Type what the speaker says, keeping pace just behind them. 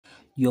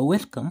You're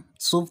welcome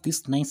to solve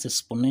this nice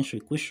exponential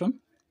equation,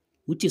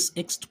 which is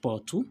x to the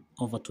power 2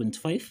 over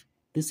 25.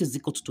 This is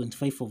equal to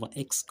 25 over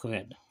x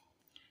squared.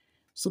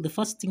 So the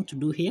first thing to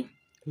do here,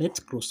 let's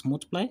cross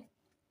multiply.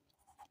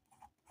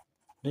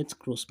 Let's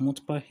cross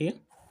multiply here.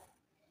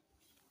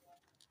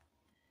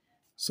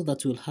 So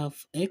that we'll have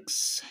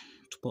x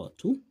to the power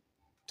 2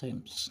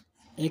 times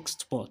x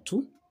to the power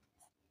 2.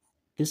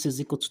 This is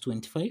equal to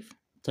 25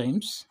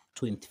 times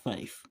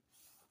 25.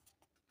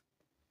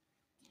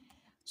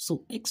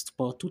 So x to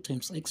the power 2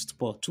 times x to the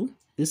power 2,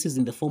 this is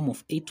in the form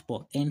of 8 to the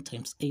power n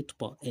times 8 to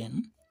the power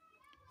n,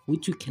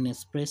 which we can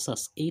express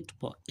as 8 to the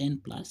power n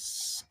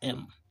plus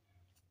m.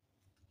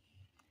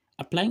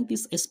 Applying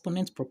this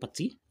exponent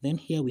property, then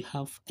here we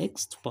have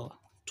x to the power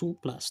 2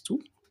 plus 2.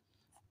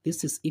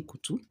 This is equal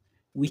to,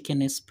 we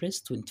can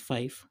express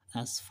 25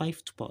 as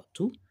 5 to the power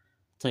 2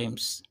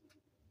 times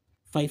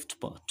 5 to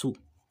the power 2.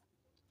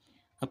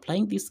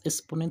 Applying this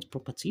exponent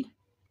property,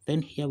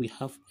 then here we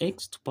have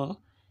x to the power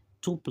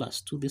 2 plus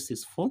 2, this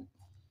is 4.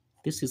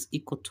 This is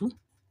equal to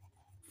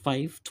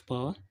 5 to the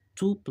power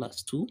 2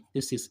 plus 2,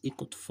 this is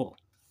equal to 4.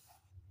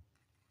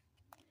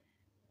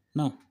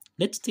 Now,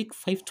 let's take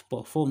 5 to the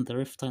power 4 on the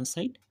left hand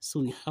side. So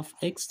we have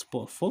x to the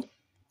power 4,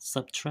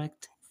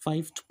 subtract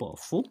 5 to the power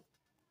 4,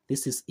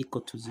 this is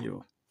equal to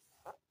 0.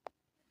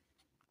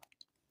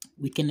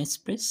 We can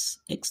express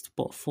x to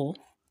the power 4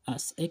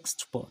 as x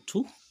to the power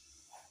 2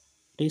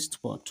 raised to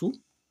the power 2,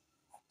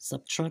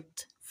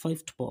 subtract 5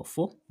 to the power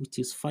 4, which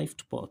is 5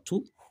 to the power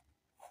 2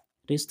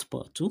 raised to the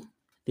power 2,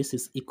 this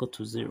is equal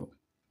to 0.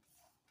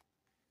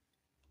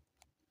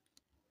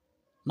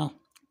 Now,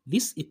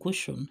 this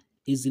equation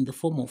is in the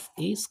form of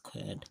a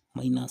squared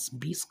minus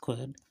b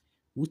squared,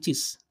 which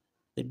is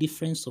the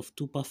difference of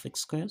two perfect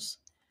squares,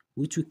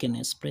 which we can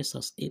express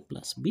as a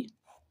plus b,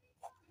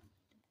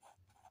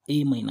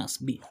 a minus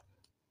b.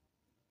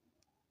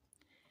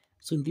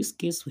 So in this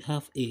case, we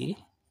have a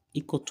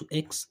equal to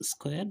x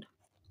squared,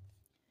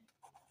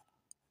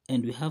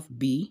 and we have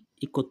b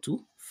equal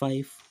to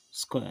 5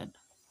 squared.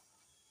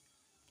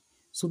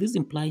 So this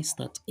implies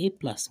that a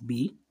plus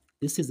b,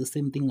 this is the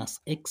same thing as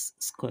x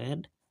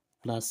squared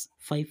plus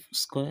 5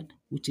 squared,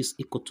 which is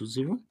equal to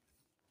 0.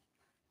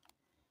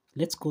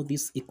 Let's call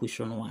this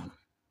equation 1.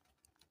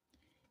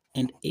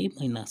 And a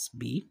minus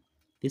b,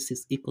 this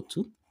is equal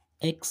to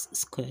x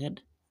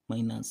squared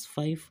minus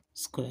 5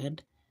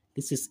 squared,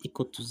 this is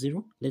equal to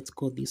 0. Let's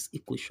call this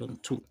equation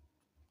 2.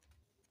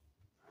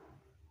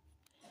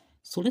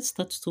 So let's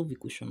start to solve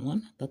equation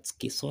 1, that's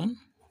case 1.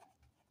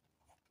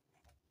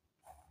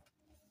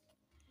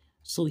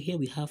 So here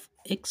we have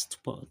x to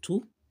the power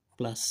 2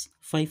 plus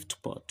 5 to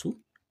the power 2,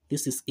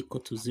 this is equal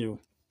to 0.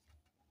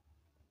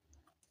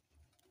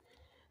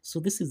 So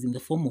this is in the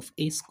form of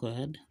a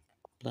squared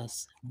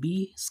plus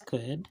b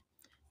squared,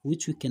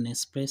 which we can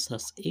express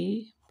as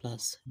a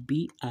plus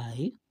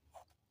bi,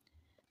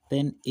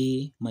 then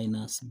a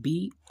minus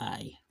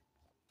bi.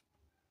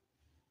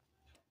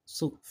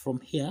 So from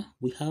here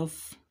we have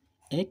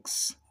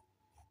x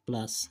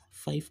plus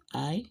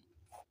 5i,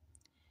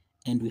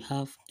 and we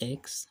have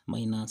x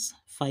minus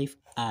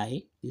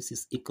 5i, this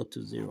is equal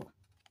to 0.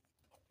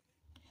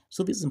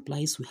 So this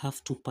implies we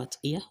have two parts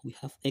here. We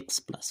have x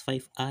plus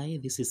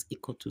 5i, this is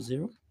equal to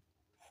 0.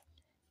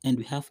 And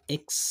we have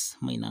x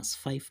minus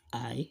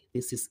 5i,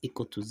 this is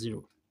equal to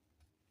 0.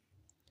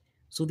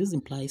 So this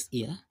implies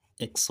here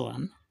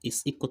x1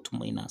 is equal to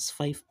minus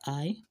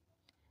 5i,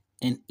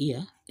 and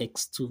here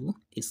x2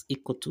 is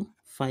equal to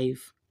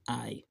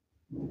 5i.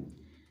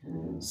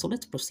 So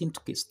let's proceed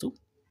to case 2.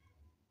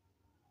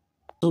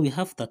 So we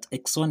have that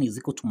x1 is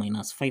equal to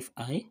minus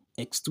 5i,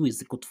 x2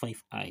 is equal to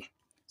 5i.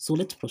 So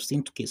let's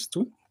proceed to case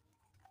 2.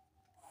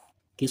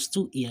 Case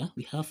 2 here,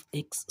 we have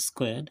x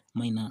squared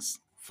minus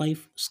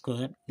 5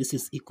 squared, this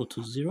is equal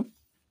to 0.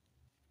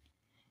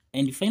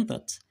 And you find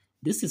that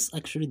this is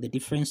actually the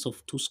difference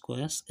of two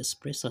squares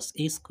expressed as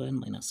a squared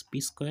minus b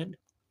squared,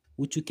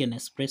 which we can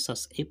express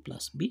as a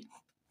plus b,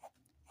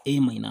 a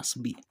minus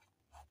b.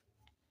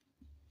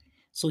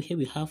 So here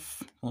we have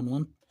on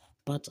one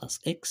part as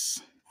x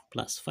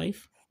plus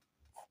 5,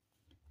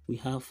 we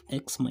have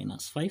x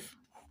minus 5,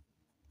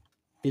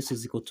 this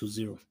is equal to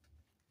 0.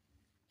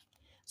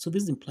 So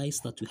this implies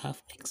that we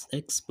have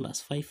x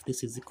plus 5,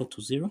 this is equal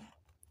to 0.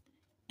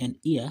 And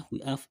here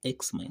we have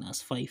x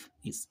minus 5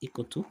 is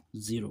equal to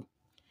 0.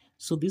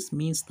 So this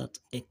means that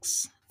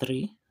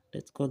x3,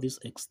 let's call this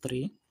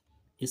x3,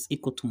 is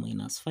equal to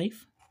minus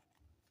 5.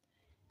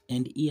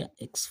 And here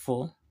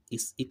x4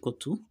 is equal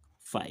to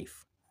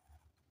 5.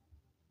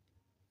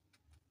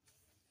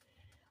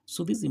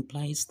 So this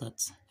implies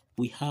that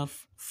we have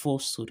 4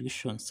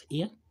 solutions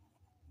here.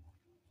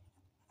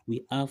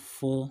 We have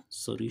 4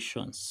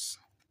 solutions.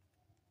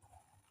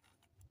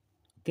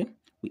 Okay,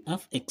 we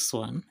have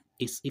x1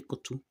 is equal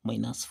to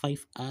minus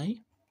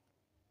 5i.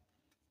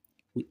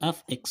 We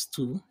have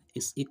x2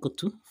 is equal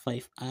to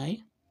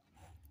 5i.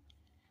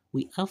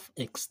 We have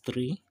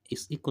x3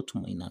 is equal to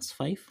minus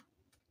 5.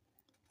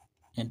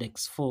 And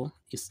x4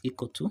 is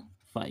equal to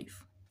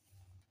 5.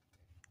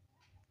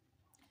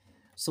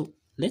 So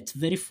let's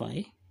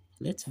verify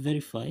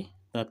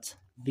that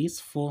these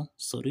four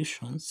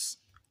solutions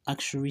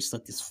actually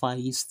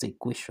satisfies the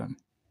equation.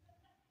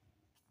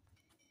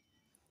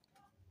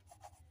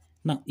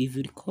 Now, if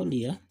you recall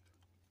here,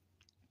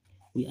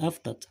 we have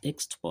that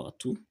x to the power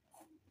 2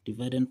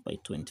 divided by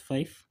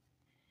 25.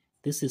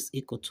 This is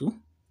equal to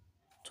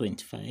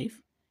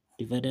 25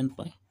 divided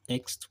by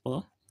x to the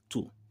power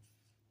 2.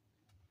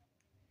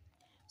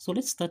 So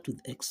let's start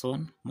with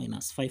x1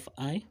 minus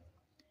 5i.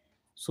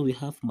 So we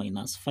have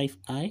minus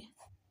 5i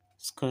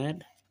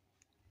squared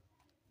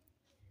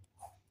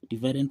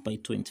divided by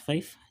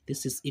 25.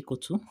 This is equal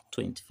to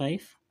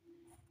 25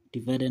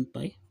 divided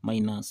by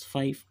minus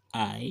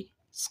 5i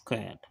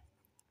squared.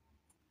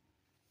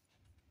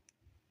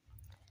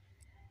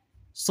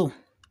 So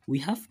we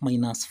have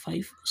minus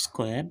 5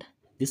 squared.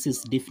 This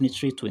is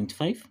definitely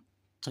 25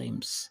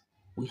 times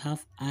we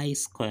have I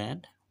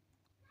squared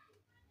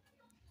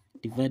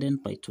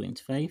divided by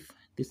 25.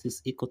 This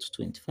is equal to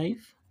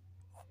 25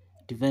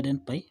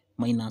 divided by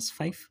minus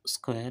 5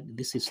 squared.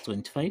 This is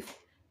 25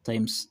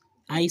 times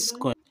I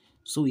squared.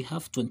 So we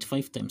have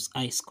 25 times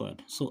I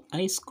squared.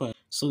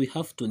 So we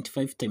have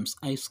 25 times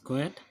I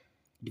squared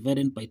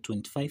divided by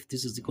 25.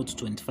 This is equal to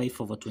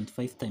 25 over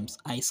 25 times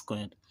I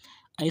squared.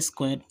 I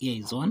squared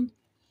here is 1.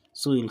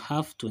 So we'll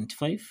have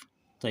 25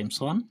 times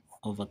 1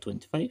 over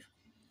 25.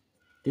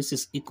 This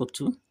is equal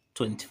to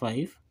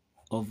 25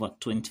 over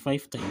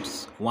 25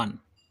 times 1.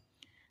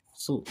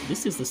 So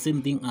this is the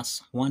same thing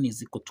as 1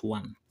 is equal to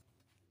 1.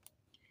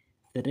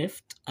 The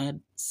left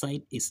hand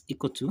side is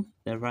equal to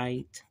the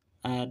right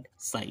hand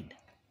side.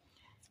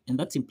 And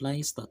that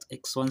implies that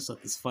x1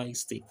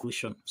 satisfies the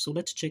equation. So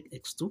let's check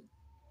x2.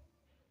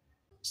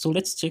 So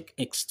let's check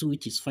x2,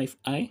 which is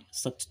 5i.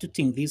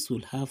 Substituting this,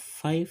 will have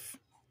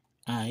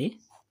 5i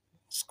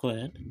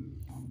squared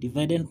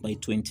divided by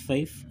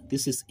 25.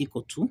 This is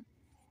equal to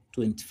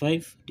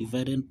 25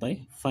 divided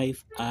by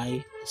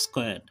 5i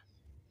squared.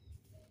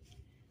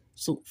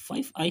 So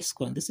 5i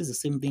squared, this is the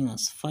same thing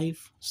as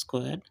 5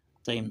 squared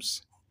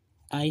times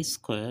I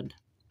squared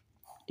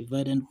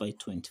divided by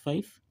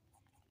 25.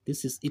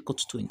 This is equal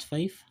to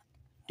 25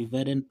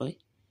 divided by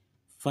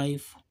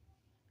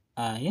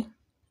 5i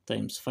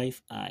times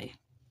 5i.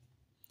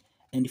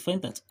 And you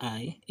find that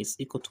I is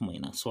equal to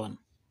minus 1.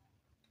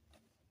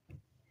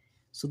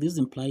 So this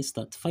implies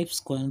that 5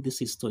 squared,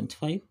 this is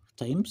 25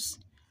 times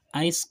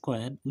I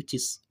squared, which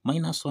is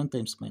minus 1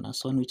 times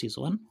minus 1, which is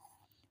 1,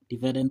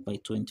 divided by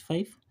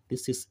 25.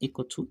 This is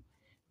equal to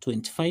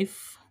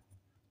 25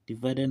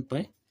 divided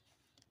by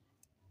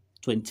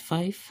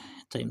 25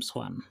 times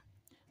 1.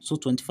 So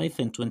 25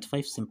 and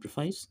 25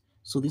 simplifies.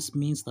 So this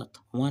means that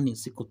 1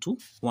 is equal to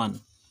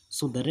 1.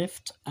 So the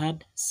left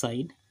hand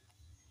side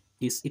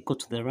is equal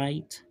to the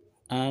right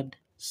hand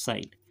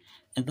side.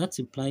 And that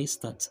implies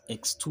that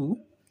x2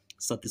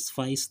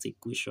 satisfies the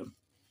equation.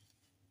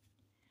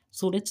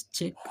 So let's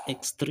check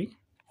x3.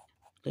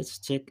 Let's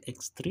check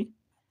x3.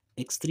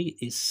 x3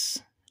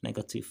 is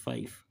negative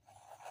 5.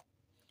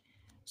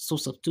 So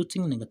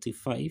substituting negative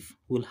 5,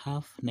 we'll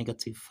have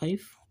negative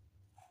 5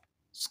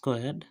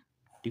 squared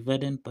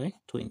divided by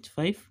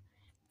 25.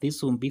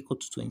 This will be equal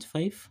to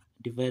 25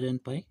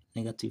 divided by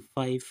negative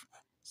 5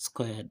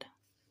 squared.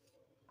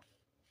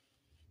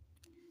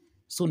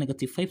 So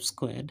negative 5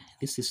 squared,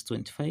 this is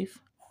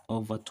 25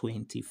 over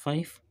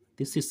 25.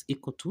 This is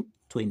equal to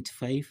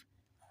 25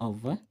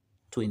 over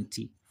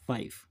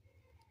 25.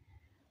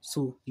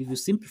 So if you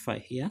simplify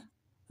here,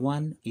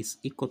 1 is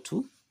equal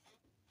to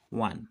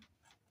 1.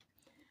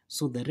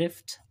 So the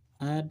left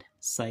hand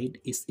side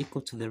is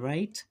equal to the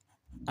right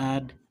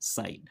hand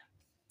side.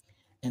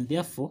 And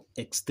therefore,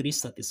 x3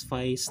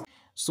 satisfies.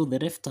 So the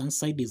left hand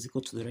side is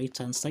equal to the right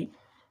hand side.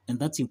 And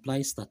that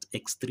implies that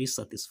x3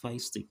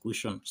 satisfies the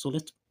equation. So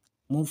let's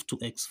move to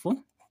x4.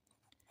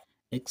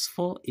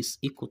 x4 is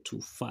equal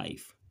to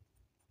 5.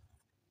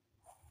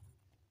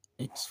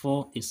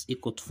 x4 is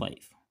equal to 5.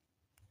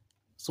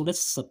 So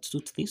let's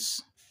substitute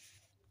this.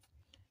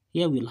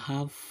 Here we'll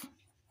have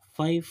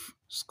 5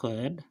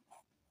 squared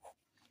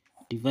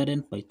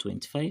divided by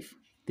 25.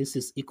 This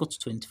is equal to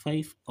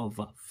 25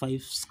 over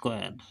 5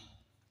 squared.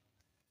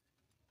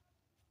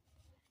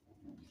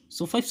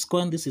 So 5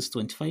 squared, this is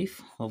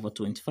 25 over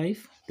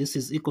 25. This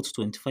is equal to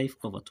 25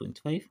 over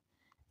 25.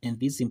 And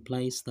this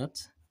implies that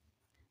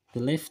the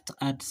left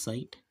hand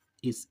side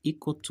is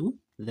equal to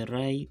the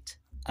right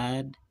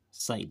hand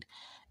side.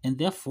 And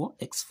therefore,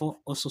 x4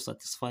 also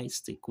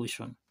satisfies the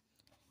equation.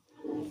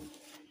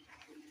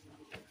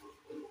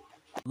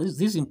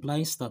 This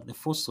implies that the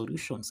four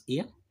solutions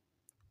here,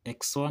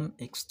 x1,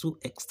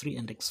 x2, x3,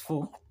 and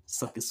x4,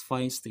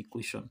 satisfies the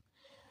equation.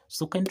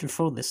 So kindly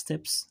follow the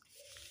steps,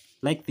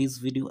 like this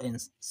video,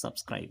 and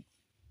subscribe.